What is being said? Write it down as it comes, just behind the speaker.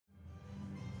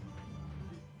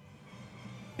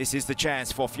This is the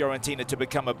chance for Fiorentina to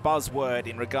become a buzzword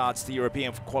in regards to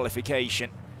European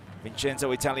qualification.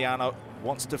 Vincenzo Italiano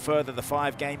wants to further the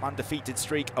 5-game undefeated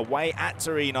streak away at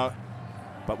Torino.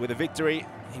 But with a victory,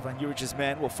 Ivan Juric's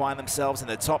men will find themselves in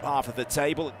the top half of the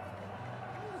table.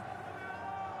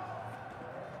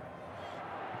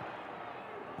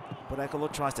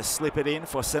 Brekalo tries to slip it in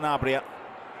for Sanabria.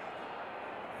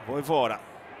 Vojvoda,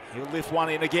 he'll lift one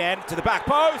in again to the back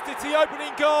post. It's the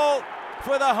opening goal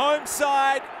for the home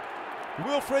side.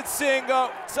 Wilfried Singo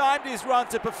timed his run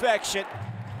to perfection.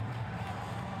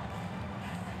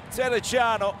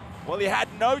 Terracciano, well, he had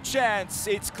no chance.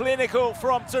 It's clinical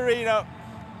from Torino.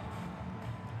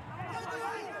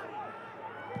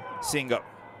 Singo.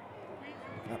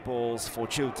 That ball's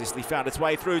fortuitously found its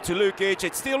way through to Lukic.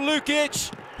 It's still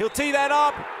Lukic. He'll tee that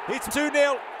up. It's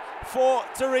 2-0 for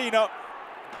Torino.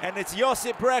 And it's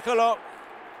Josip Brekalo.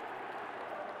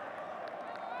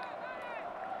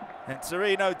 And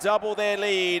Torino double their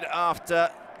lead after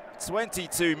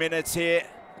 22 minutes here.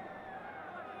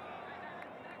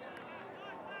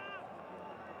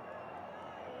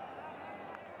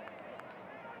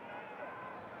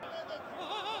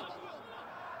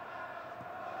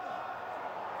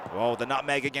 Oh, the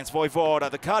nutmeg against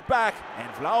Vojvoda, the cutback, and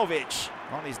Vlahovic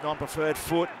on his non-preferred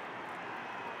foot.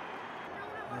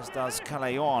 As does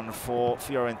Callejon for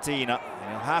Fiorentina. And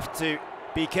he'll have to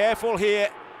be careful here.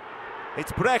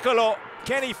 It's Brekalo.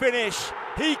 Can he finish?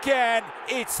 He can.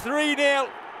 It's 3-0.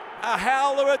 A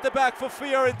howler at the back for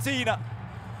Fiorentina.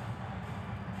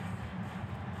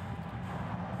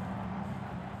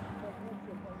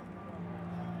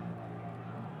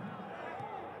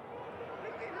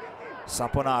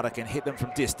 Saponara can hit them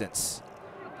from distance.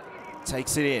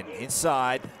 Takes it in,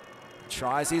 inside,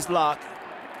 tries his luck.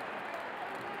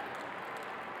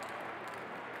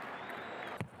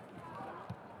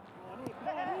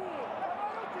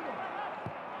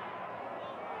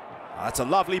 That's a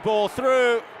lovely ball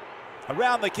through,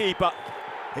 around the keeper.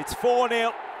 It's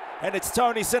 4-0, and it's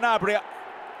Tony Sanabria.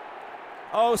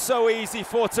 Oh, so easy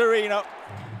for Torino.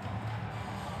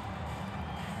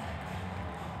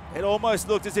 It almost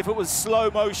looked as if it was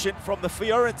slow motion from the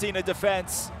Fiorentina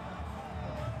defense.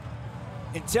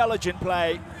 Intelligent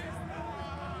play.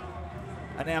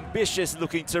 An ambitious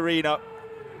looking Torino.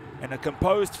 And a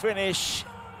composed finish.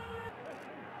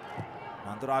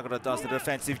 Mandragora does the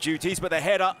defensive duties, but the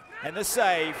header and the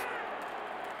save.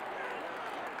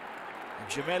 And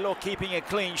Gemello keeping a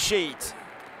clean sheet.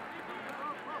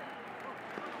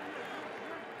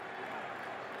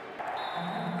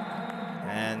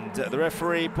 And the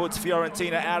referee puts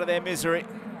Fiorentina out of their misery.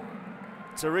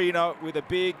 Torino with a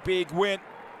big, big win.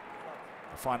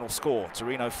 The final score,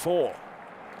 Torino 4,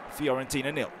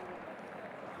 Fiorentina 0.